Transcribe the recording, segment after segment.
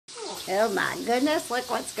Oh my goodness,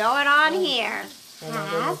 look what's going on here.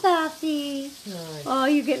 Hi, Buffy. Oh,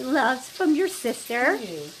 you're getting loves from your sister.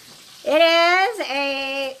 It is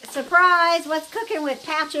a surprise. What's cooking with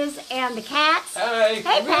Patches and the cats? Hi.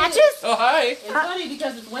 Hey, Patches. Oh, hi. It's funny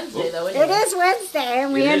because it's Wednesday, though. Anyway. It is Wednesday,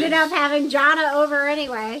 and we ended up having Jonna over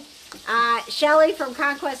anyway. Shelly from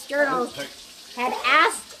Conquest Journals had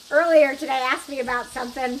asked earlier today, asked me about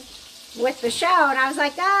something with the show, and I was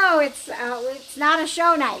like, no, it's not a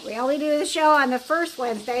show night. We only do the show on the first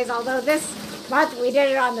Wednesdays, although this month we did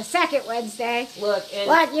it on the second Wednesday. Look,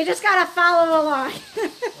 you just gotta follow along.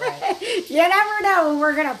 Right. You never know when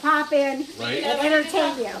we're gonna pop in Right. and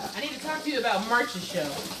entertain you. I need to talk to you about March's show.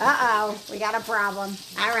 Uh-oh, we got a problem.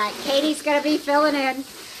 All right, Katie's gonna be filling in.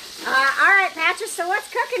 All right, Patches, so what's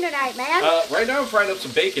cooking tonight, man? Right now I'm frying up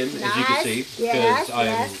some bacon, as you can see, because Yes,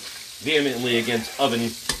 I'm vehemently against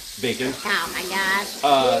oven bacon. Oh my gosh.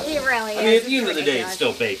 He really is. I mean, at the end of the day, it's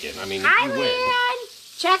still bacon. I mean, Hi, you win. Leanne.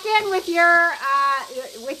 Check in with your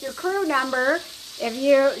crew number if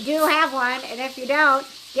you do have one, and if you don't,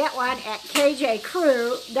 get one at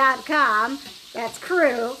kjcrew.com. That's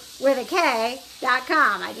crew with a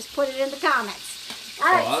K.com. I just put it in the comments.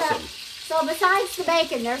 All right, awesome. So besides the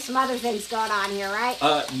bacon, there's some other things going on here, right?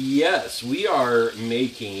 Yes, we are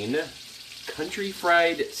making country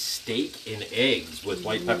fried steak and eggs with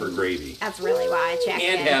white pepper gravy. That's really why I checked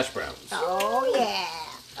And in. hash browns. Oh, yeah.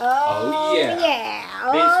 Oh, yeah.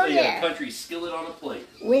 Oh, Basically yeah. a country skillet on a plate.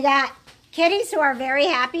 We got kitties who are very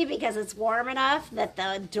happy because it's warm enough that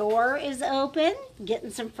the door is open, getting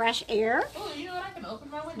some fresh air. Oh, you know what? I can open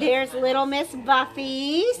my window. There's little Miss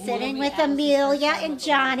Buffy sitting with Amelia and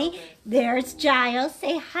Johnny. There's Giles.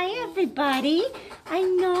 Say hi, everybody. I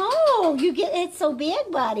know. You get it so big,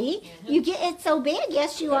 buddy. You get it so big.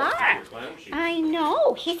 Yes, you are. I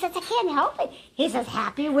know. He says, I can't help it. He says,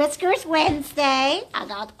 Happy Whiskers Wednesday. I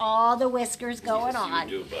got all the whiskers going on.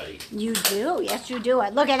 You do, buddy. You do. Yes, you do.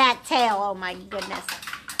 Look at that tail. Oh, my goodness.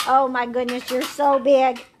 Oh, my goodness. You're so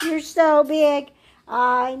big. You're so big.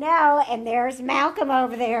 I know. And there's Malcolm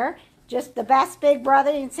over there. Just the best big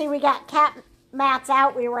brother. You can see we got cat mats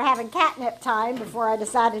out. We were having catnip time before I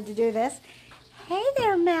decided to do this. Hey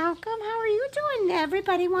there, Malcolm. How are you doing?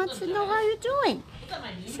 Everybody wants to know how you're doing.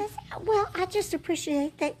 He says, well, I just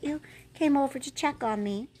appreciate that you came over to check on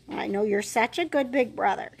me. I know you're such a good big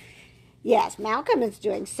brother. Yes, Malcolm is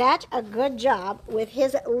doing such a good job with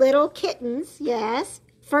his little kittens. Yes,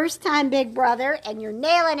 first time big brother, and you're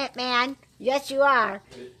nailing it, man. Yes, you are.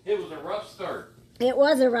 It was a rough start. It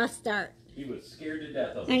was a rough start. He was scared to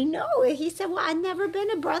death of it. I know. He said, well, I've never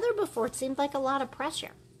been a brother before. It seemed like a lot of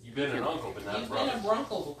pressure. You've been an uncle, but not a You've been brother. a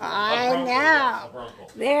bronco before. I know.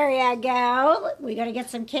 There you go. We got to get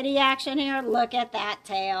some kitty action here. Look at that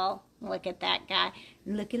tail. Look at that guy.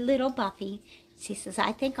 Look at little Buffy. She says,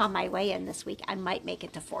 I think on my way in this week, I might make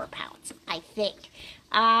it to 4 pounds. I think.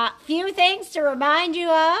 Few things to remind you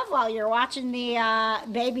of while you're watching the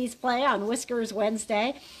babies play on Whiskers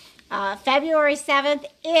Wednesday. February 7th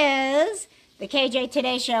is the KJ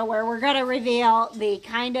Today Show, where we're going to reveal the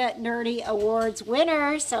Kinda Nerdy Awards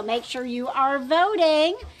winners. So make sure you are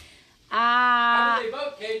voting. How do they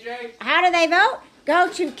vote, KJ? How do they vote? Go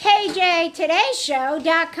to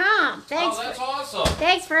kjtodayshow.com. Thanks. Oh, that's awesome.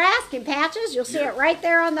 Thanks for asking, Patches. You'll see it right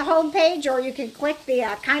there on the home page, or you can click the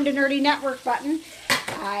Kinda Nerdy Network button.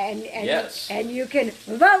 Yes. And you can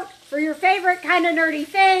vote for your favorite Kinda Nerdy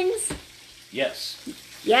things. Yes.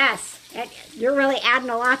 Yes. And you're really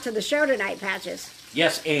adding a lot to the show tonight, Patches.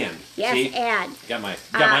 Yes, and. Yes, See? and. Got my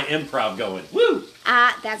improv going. Woo!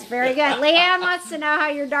 That's very good. Leanne wants to know how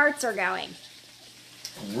your darts are going.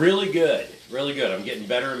 Really good. Really good. I'm getting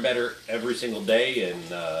better and better every single day, and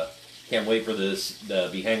can't wait for this to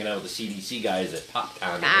be hanging out with the CDC guys at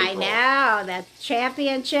PopCon in I April. know. The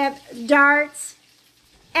championship darts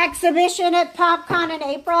exhibition at PopCon in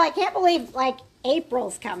April. I can't believe, like,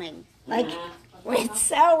 April's coming. Like, it's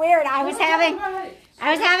so weird. I was having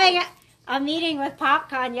a meeting with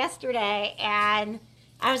PopCon yesterday, and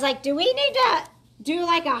I was like, do we need to do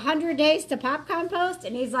like 100 days to PopCon post?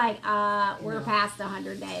 And he's like, we're past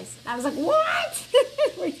 100 days. I was like, what?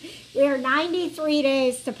 We are 93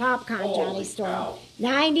 days to PopCon, Johnny Storm. Wow.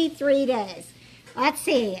 93 days. Let's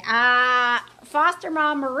see. Foster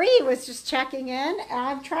Mom Marie was just checking in.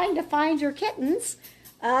 I'm trying to find your kittens.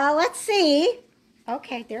 Let's see.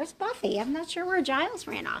 Okay, there's Buffy. I'm not sure where Giles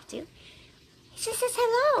ran off to. He just says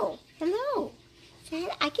hello. Hello.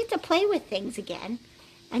 I get to play with things again.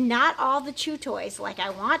 And not all the chew toys like I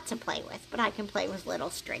want to play with, but I can play with little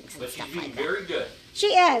strings and But she's stuff being like that. very good. She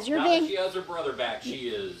is. You're Now being. that she has her brother back, she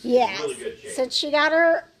is Yes. in really good shape. Since she got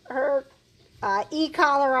her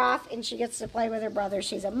e-collar off, and she gets to play with her brother.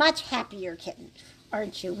 She's a much happier kitten,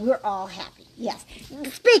 aren't you? We're all happy. Yes.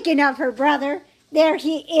 Speaking of her brother, there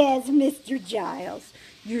he is, Mr. Giles.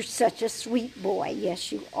 You're such a sweet boy.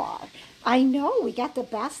 Yes, you are. I know. We got the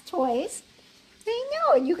best toys. I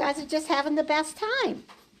know, and you guys are just having the best time.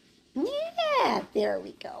 Yeah, there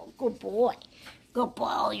we go. Good boy. Good boy.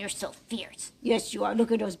 Oh, you're so fierce. Yes, you are.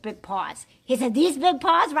 Look at those big paws. He said, these big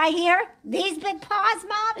paws right here? These big paws,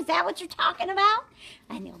 Mom? Is that what you're talking about?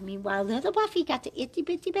 I know. Meanwhile, little Buffy got the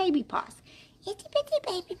itty-bitty baby paws. Itty-bitty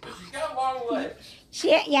baby paws. She's got long legs.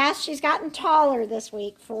 Yes, she's gotten taller this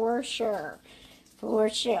week, for sure. For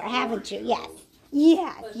sure. Haven't you? Yes.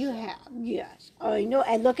 Yes, you have. Yes. I know.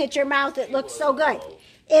 And look at your mouth. It looks so good.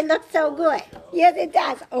 It looks so good. Yes, it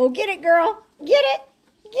does. Oh, get it, girl. Get it.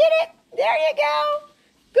 Get it. There you go.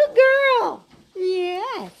 Good girl.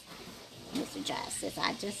 Yes. Mr. Giles says,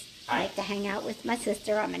 I just like to hang out with my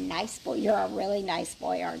sister. I'm a nice boy. You're a really nice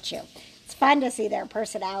boy, aren't you? It's fun to see their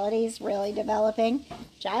personalities really developing.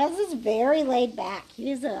 Giles is very laid back.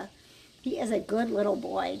 He is a good little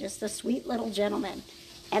boy, just a sweet little gentleman.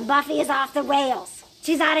 And Buffy is off the rails.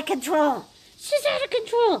 She's out of control. She's out of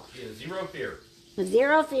control. She has zero fear.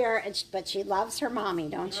 Zero fear, but she loves her mommy,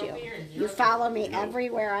 don't Zero you? fear and You zero follow me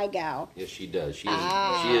everywhere I go. Yes, she does. She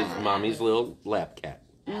is mommy's little lap cat.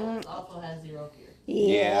 Alex also has zero fear.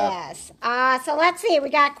 Yes. So let's see. We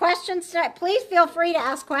got questions. Please feel free to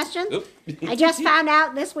ask questions. Oop. I just found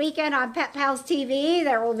out this weekend on Pet Pals TV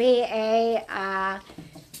there will be a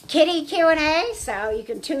kitty Q&A, so you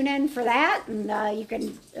can tune in for that, and you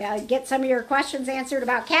can get some of your questions answered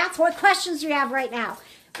about cats. What questions do you have right now?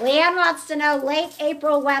 Leanne wants to know late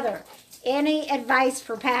April weather. Any advice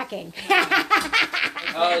for packing? You want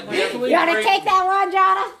to take that one,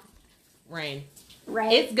 Jonna? Rain.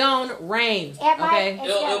 Right. It's gonna rain. Okay.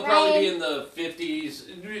 It'll probably be in the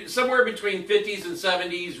 50s, somewhere between 50s and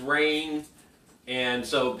 70s, rain. And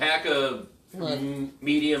so pack a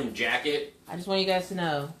medium jacket. I just want you guys to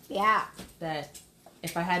know Yeah. that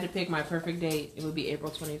if I had to pick my perfect date, it would be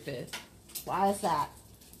April 25th. Why is that?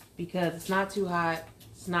 Because it's not too hot,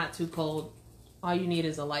 it's not too cold. All you need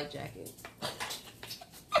is a light jacket.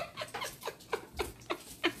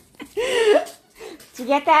 Did you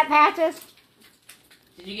get that, Patches?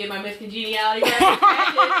 Did you get my Miss Congeniality reference?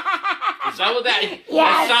 Patches? Is that what that? Yes.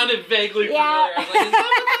 That sounded vaguely familiar. Yeah. I was like, is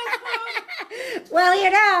that what that's Well, you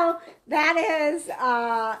know, that is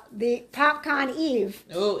the PopCon Eve.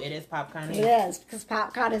 Oh, it is popcorn. It is, because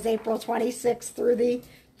PopCon is April 26th through the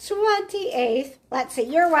 28th. Let's see.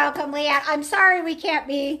 You're welcome, Leanne. I'm sorry we can't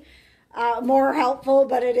be more helpful,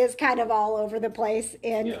 but it is kind of all over the place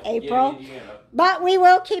in Yeah, April. yeah. But we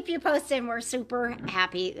will keep you posted. We're super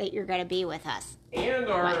happy that you're going to be with us. And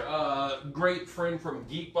our great friend from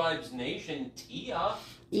Geek Vibes Nation, Tia.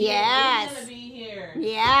 Yes. He's gonna be here.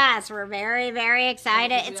 Yes, we're very, very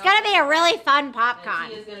excited. It's going to be a really fun And PopCon.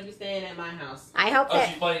 he is gonna be staying at my house. I hope Oh, that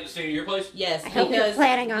she's planning to stay at your place? Yes. I hope you're because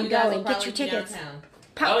planning on you guys will going. Get probably your be tickets. downtown.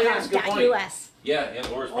 Oh, yeah, that's a good point. popcorn.us. Yeah, and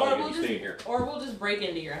Laura's Or probably we'll going to be staying here. just or we'll just break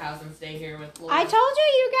into your house and stay here with Laura. I told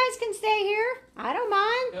you guys can stay here. I don't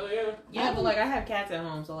mind. Hell yeah. Yeah, but like I have cats at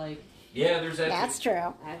home, so like Yeah, there's that. That's true.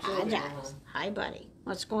 I actually Hi, live at Giles. home. Hi, buddy.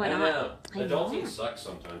 What's I going on? know. I Adulting know. sucks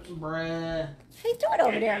sometimes. Bruh. How you doing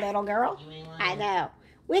over there, little girl? You ain't lying. I know.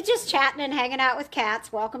 We're just chatting and hanging out with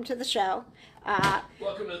cats. Welcome to the show.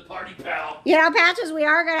 Welcome to the party, pal. You know, Patches, we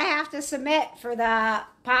are going to have to submit for the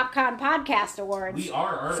PopCon Podcast Awards. We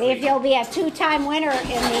are, aren't See we? if you'll be a two-time winner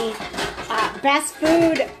in the Best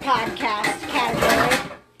Food Podcast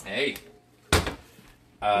category. Hey.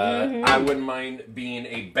 I wouldn't mind being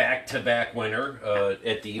a back-to-back winner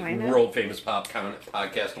at the I know. world-famous PopCon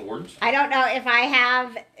Podcast Awards. I don't know if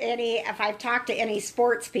I've talked to any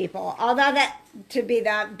sports people, although that to be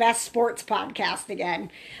the best sports podcast again.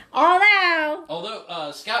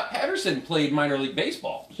 Although Scott Patterson played minor league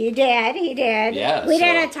baseball. He did. Yeah, We so-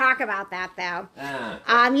 didn't talk about that though.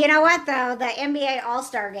 Ah. You know what though? The NBA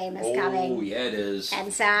All-Star Game is Oh, coming. yeah, it is.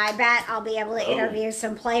 And so I bet I'll be able to Oh. interview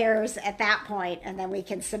some players at that point, and then we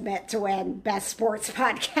can submit to win Best Sports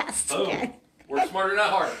Podcast Oh, again. we're smarter, not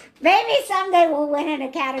harder. Maybe someday we'll win in a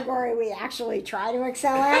category we actually try to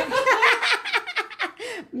excel at.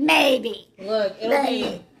 Maybe. Look, it'll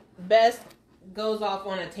be best goes off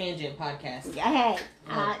on a tangent podcast. Hey,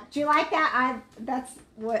 do you like that? That's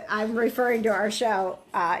what I'm referring to our show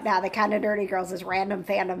now. The Kind of Dirty Girls is random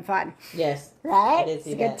fandom fun, Yes. right? I did It's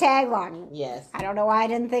see a good that. tagline. Yes. I don't know why I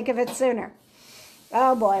didn't think of it sooner.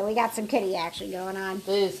 Oh boy, we got some kitty action going on.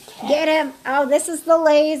 This cat. Get him. Oh, this is the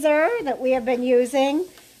laser that we have been using.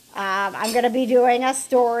 I'm going to be doing a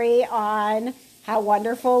story on how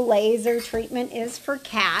wonderful laser treatment is for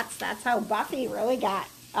cats. That's how Buffy really got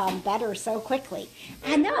better so quickly.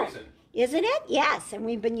 I know. Grayson, Isn't it? Yes. And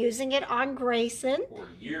we've been using it on Grayson. for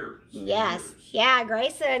years. Yes. Years. Yeah,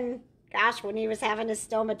 Grayson, gosh, when he was having his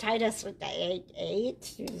stomatitis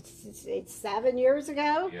 7 years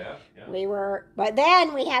ago. Yeah. But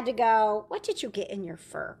then we had to go, what did you get in your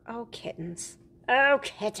fur? Oh, kittens. Oh,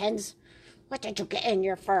 kittens. What did you get in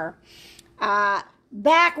your fur?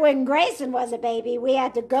 Back when Grayson was a baby, we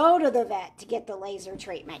had to go to the vet to get the laser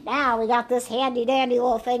treatment. Now we got this handy dandy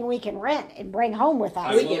little thing we can rent and bring home with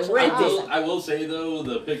us. I will say though,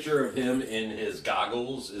 the picture of him in his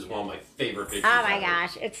goggles is one of my favorite pictures. Oh my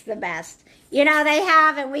gosh, it's the best. You know, they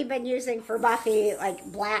have, and we've been using for Buffy, like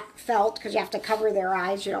black felt, because you have to cover their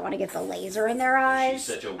eyes. You don't want to get the laser in their eyes,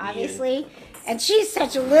 She's such a obviously. And she's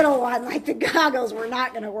such a little one, like the goggles were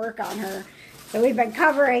not going to work on her. So we've been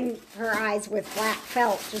covering her eyes with black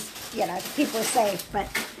felt, just, you know, to keep her safe. But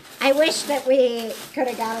I wish that we could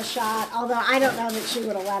have got a shot, although I don't know that she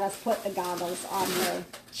would have let us put the goggles on her.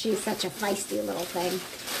 She's such a feisty little thing.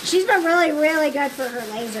 She's been really, really good for her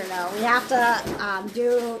laser, though. We have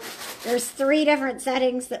to there's 3 different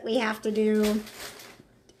settings that we have to do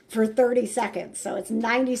for 30 seconds. So it's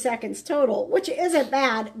 90 seconds total, which isn't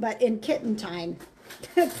bad, but in kitten time,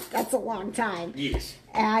 that's a long time. Yes.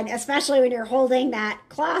 And especially when you're holding that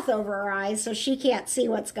cloth over her eyes so she can't see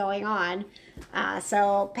what's going on.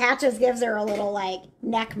 So Patches gives her a little like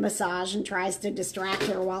neck massage and tries to distract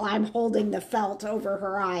her while I'm holding the felt over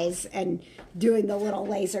her eyes and doing the little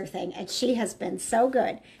laser thing. And she has been so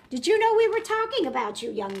good. Did you know we were talking about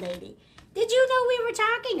you, young lady? Did you know we were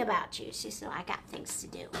talking about you? She said, I got things to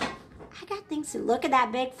do. I got things to do. Look at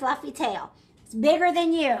that big fluffy tail. It's bigger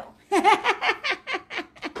than you.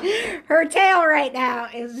 Her tail right now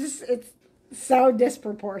it's so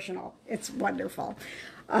disproportional. It's wonderful.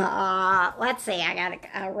 Let's see. I got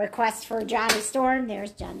a request for Johnny Storm.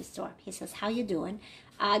 There's Johnny Storm. He says, how you doing?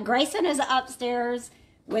 Grayson is upstairs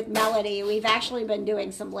with Melody. We've actually been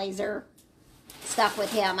doing some laser stuff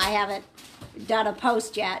with him. I haven't done a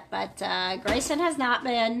post yet, but Grayson has not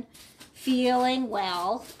been feeling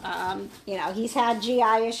well. You know, he's had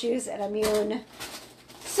GI issues and immune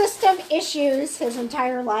system issues his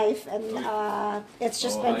entire life, and it's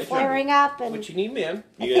just been flaring up. And what you need, man?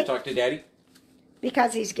 You gotta talk to Daddy?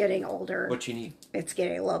 Because he's getting older. What you need? It's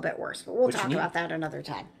getting a little bit worse, but we'll What you talk need? about that another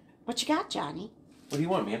time. What you got, Johnny? What do you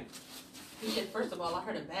want, man? Yeah, first of all, I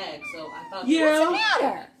heard a bag, so I thought. Yeah. What's the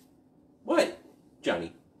matter? What?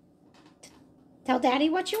 Johnny, Tell Daddy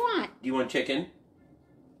what you want. do you want chicken?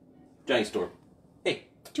 Johnny Storm. Hey.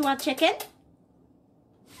 Do you want chicken?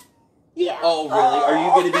 Yeah. Oh, really? Are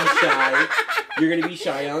you going to be shy? You're going to be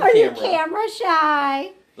shy on Are you camera. camera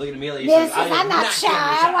shy? Look at Amelia. This Says, is, I'm not shy.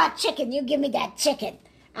 camera I want chicken. You give me that chicken.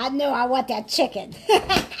 I know I want that chicken.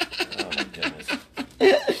 Oh, my goodness.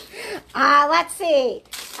 Let's see.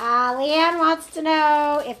 Leanne wants to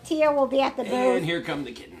know if Tia will be at the booth. And here come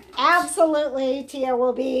the kitten. Absolutely, Tia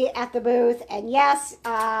will be at the booth. And yes, Hey,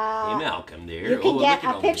 Malcolm there. you can Oh, get look at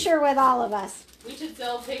a all picture with all of us. We should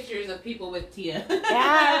sell pictures of people with Tia.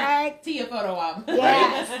 Yeah, right. Tia photo op.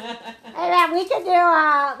 Yes. Hey, man, we could do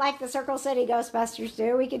like the Circle City Ghostbusters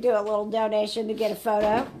do. We could do a little donation to get a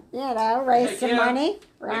photo. You know, raise Heck some yeah. money,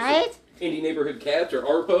 right? Indie Neighborhood Cats or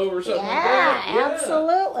ARPO or something like Yeah, that.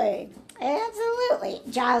 absolutely. Absolutely.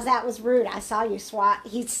 Giles, that was rude. I saw you swat.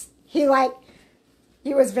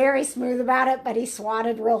 He was very smooth about it, but he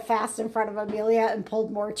swatted real fast in front of Amelia and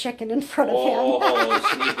pulled more chicken in front of him.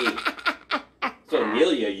 Oh, sneaky. That's what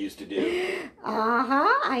Amelia used to do.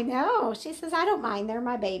 I know. She says, I don't mind. They're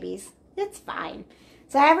my babies. It's fine.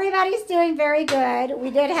 So everybody's doing very good. We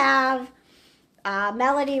did have,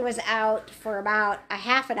 Melody was out for about a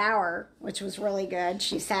half an hour, which was really good.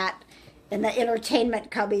 She sat in the entertainment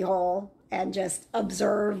cubbyhole and just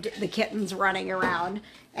observed the kittens running around.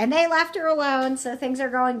 And they left her alone, so things are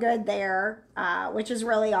going good there, which is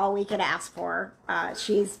really all we could ask for.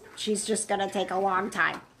 She's just going to take a long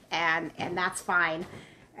time, and that's fine.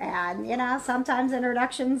 And, you know, sometimes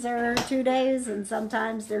introductions are 2 days, and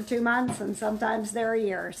sometimes they're 2 months, and sometimes they're a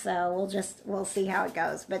year. So we'll see how it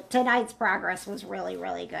goes. But tonight's progress was really,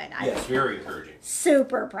 really good. Yes, very encouraging.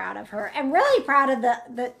 Super proud of her, and really proud of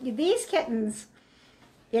these kittens.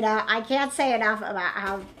 You know, I can't say enough about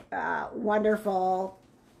how wonderful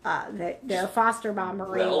their foster mom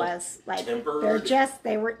Marie was. Like tempered.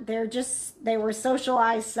 they were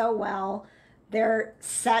socialized so well. They're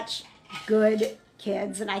such good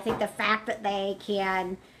kids, and I think the fact that they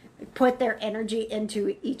can put their energy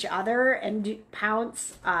into each other and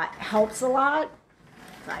pounce helps a lot.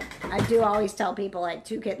 I do always tell people like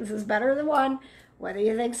 2 kittens is better than 1, whether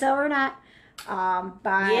you think so or not.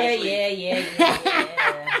 But Yeah.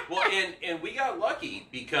 Well, and we got lucky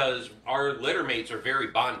because our litter mates are very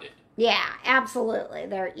bonded. yeah, absolutely.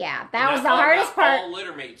 That was Not the all- hardest not part. All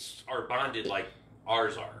litter mates are bonded like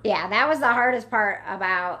ours are. Yeah, that was the hardest part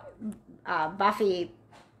about Buffy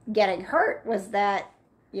getting hurt was that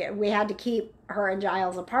we had to keep her and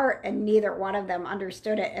Giles apart, and neither one of them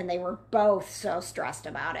understood it, and they were both so stressed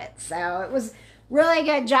about it. So it was really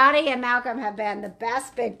good. Johnny and Malcolm have been the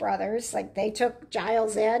best big brothers. Like, they took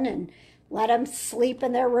Giles in and let him sleep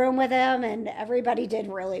in their room with him, and everybody did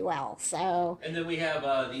really well. So And then we have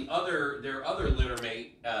their other litter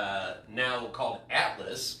mate now called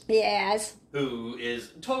Atlas, yes, who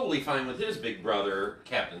is totally fine with his big brother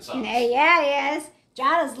Captain Sauce. yeah, he is.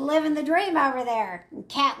 John is living the dream over there in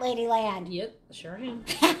Cat Lady Land. Yep, sure am.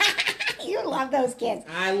 You love those kids.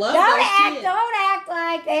 I love Don't those act, kids. don't act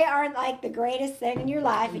like they aren't like the greatest thing in your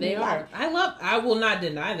life. And They you are. love- I will not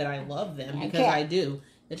deny that I love them because Okay. I do.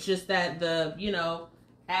 It's just that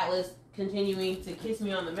Atlas continuing to kiss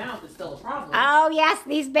me on the mouth is still a problem. Oh yes,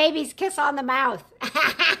 these babies kiss on the mouth.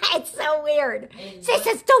 It's so weird. And She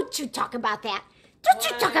says, "Don't you talk about that. Don't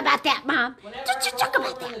you talk about that, Mom. Whenever Don't you I talk roll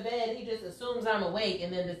about over in that." the bed, he just assumes I'm awake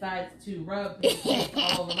and then decides to rub his face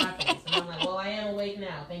all over my face. And I'm like, well, I am awake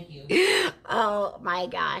now. Thank you. Oh my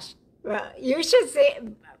gosh. You should see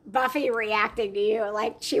Buffy reacting to you.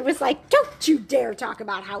 Like, she was like, "Don't you dare talk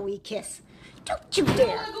about how we kiss. Don't you You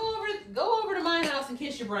dare." wanna go over to my house and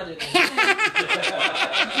kiss your brother then.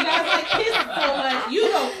 You guys like kissing so much, you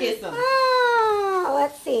don't kiss him. Oh,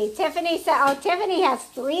 let's see. Tiffany said, Tiffany has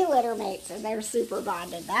 3 litter mates and they're super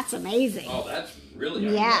bonded. That's amazing. Oh, that's really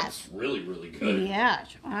Yes. that's really, really good. Yeah,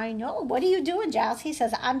 I know. What are you doing, Giles? He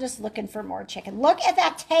says, "I'm just looking for more chicken." Look at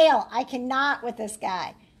that tail. I cannot with this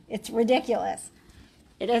guy. It's ridiculous.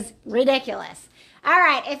 It is ridiculous. All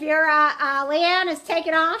right, if your Leanne is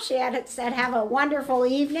taken off, she had said, "Have a wonderful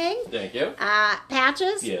evening." Thank you.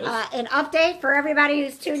 Patches, Yes. an update for everybody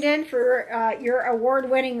who's tuned in for your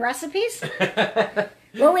award-winning recipes.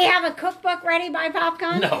 Will we have a cookbook ready by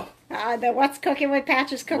PopCon? No. The What's Cooking with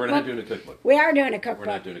Patches cookbook? We're not doing a cookbook. We are doing a cookbook.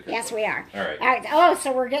 We're not doing a cookbook. Yes, we are. All right. All right. Oh,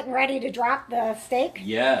 so we're getting ready to drop the steak?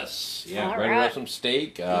 Yes. Yeah, All ready to right. have some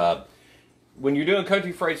steak. When you're doing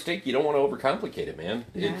country fried steak, you don't want to overcomplicate it, man.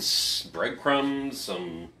 Yeah. It's breadcrumbs,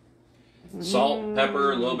 some salt,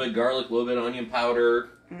 pepper, a little bit of garlic, a little bit of onion powder,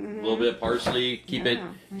 a little bit of parsley. Keep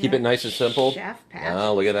it nice and simple. Chef Patches.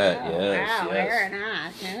 Oh, look at that. Oh, Yes, wow, yes. very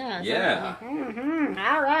nice. Yes. Yeah.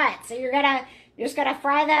 All right. So you're just gonna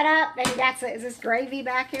fry that up. Then you got is this gravy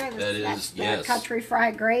back here? That's the yes. country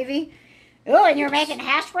fried gravy. Oh, and you're making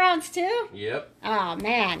hash browns too? Yep. Oh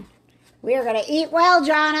man, we are gonna eat well,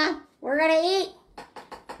 Jonna. We're gonna eat.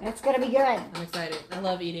 It's gonna be good. I'm excited. I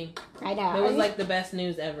love eating. I know. It was like the best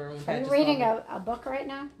news ever. When Are Pat you just reading called me. a book right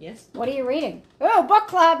now? Yes. What are you reading? Oh, book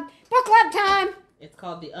club! Book club time! It's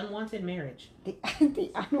called The Unwanted Marriage. The Is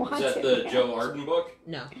unwanted. that the Joe Arden book?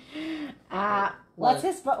 No. What's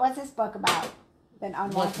this book? What's this book about? An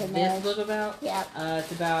What's unwanted this marriage. book about? Yeah.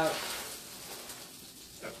 It's about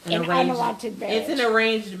An unwanted marriage. It's an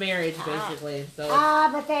arranged marriage, basically. So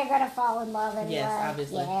but they're gonna fall in love anyway. Yes,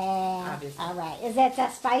 obviously. Yeah. Obviously. All right. Is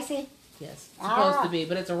that spicy? yes, it's supposed to be,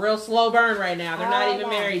 but it's a real slow burn right now. They're not even no.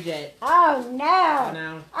 married yet. Oh no.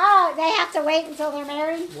 No. Oh, they have to wait until they're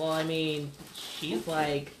married. Well, I mean,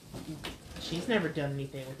 she's never done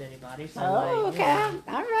anything with anybody. So Oh, like, okay. yeah.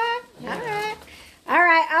 All right. Yeah. All right. All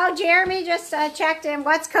right. Oh, Jeremy just checked in.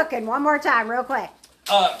 What's cooking? One more time, real quick.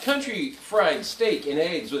 Country fried steak and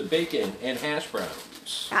eggs with bacon and hash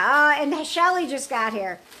browns. Oh, and Shelly just got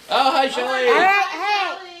here. Oh, hi, Shelley. All right,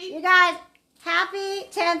 Hi, hey, you guys, happy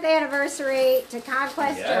 10th anniversary to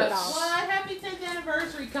Conquest Yes. Journals. What? Happy 10th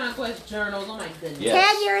anniversary, Conquest Journals. Oh my goodness.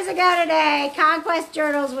 Yes. 10 years ago today, Conquest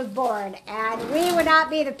Journals was born, and we would not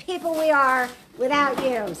be the people we are without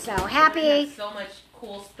you. So We happy, have so much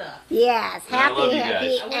cool stuff. yes, I love happy, you happy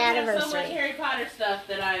guys. I wish I had so much anniversary. Harry Potter stuff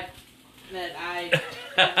that I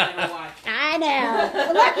never watched. I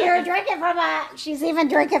know. Look, you're drinking from she's even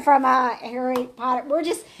drinking from a Harry Potter. We're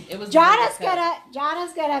just, It was Jonna's the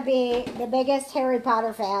biggest gonna be the biggest Harry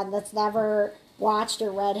Potter fan that's never watched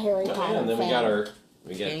or read Harry Oh, Potter. yeah, and then fan.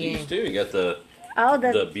 we got Yeah. these too. You got the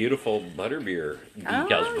beautiful butterbeer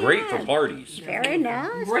decals. Oh, Great yeah. for parties. Very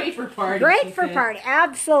nice. Great for parties. Great for okay. party,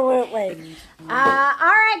 absolutely. All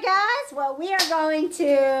right, guys. Well, we are going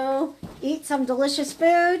to eat some delicious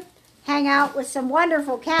food, hang out with some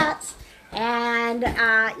wonderful cats, and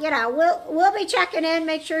we'll be checking in.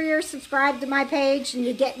 Make sure you're subscribed to my page and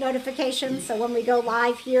you get notifications. So when we go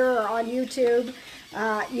live here or on YouTube,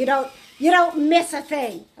 you don't miss a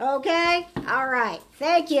thing. Okay. All right.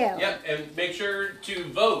 Thank you. Yep, and make sure to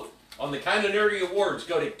vote on the Kind of Nerdy Awards,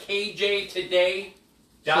 go to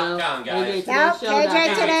KJToday.com, guys. Nope, KJ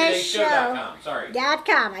Today's KJTodayShow.com. Sorry.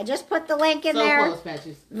 .com. I just put the link in So there. close,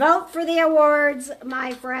 Patches. Vote for the awards,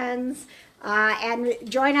 my friends, and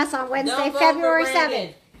join us on Wednesday, Don't vote February for Brandon.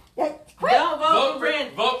 7th. Quick, Don't vote for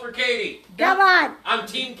Brandon. Vote for Katie. come on. I'm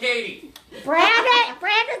Team Katie.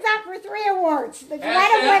 Brandon's up for 3 awards. Let him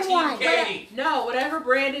Hashtag win one. Team Katie. No, whatever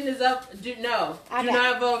Brandon is up, do Okay.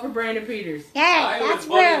 not vote for Brandon Peters. Hey, I was that's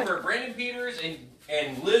voting rude. for Brandon Peters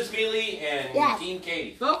and Liz Mealy and Yes. Team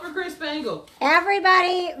Katie. Vote for Chris Spangle.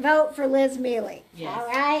 Everybody vote for Liz Mealy. Yes. All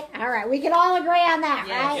right? All right. We can all agree on that,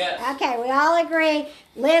 Yes. right? Yes. Okay, we all agree.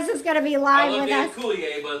 Liz is going to be I live love with Dan us.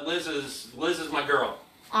 Coulier, but Liz is my girl.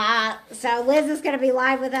 So Liz is going to be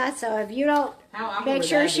live with us. So if you don't How awkward make would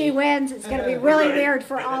sure that she be? wins, it's going to be really Right. weird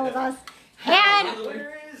for all of us. And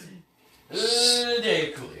Where is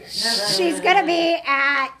Dave Coulier? she's going to be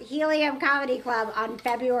at Helium Comedy Club on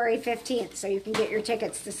February 15th. So you can get your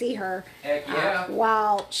tickets to see her Heck yeah.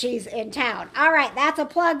 while she's in town. All right, that's a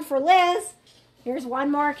plug for Liz. Here's one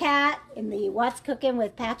more cat in the What's Cooking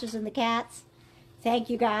with Patches and the Cats. Thank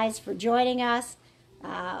you guys for joining us.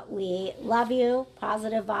 We love you.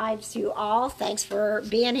 Positive vibes to you all. Thanks for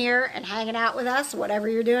being here and hanging out with us. Whatever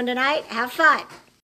you're doing tonight, have fun.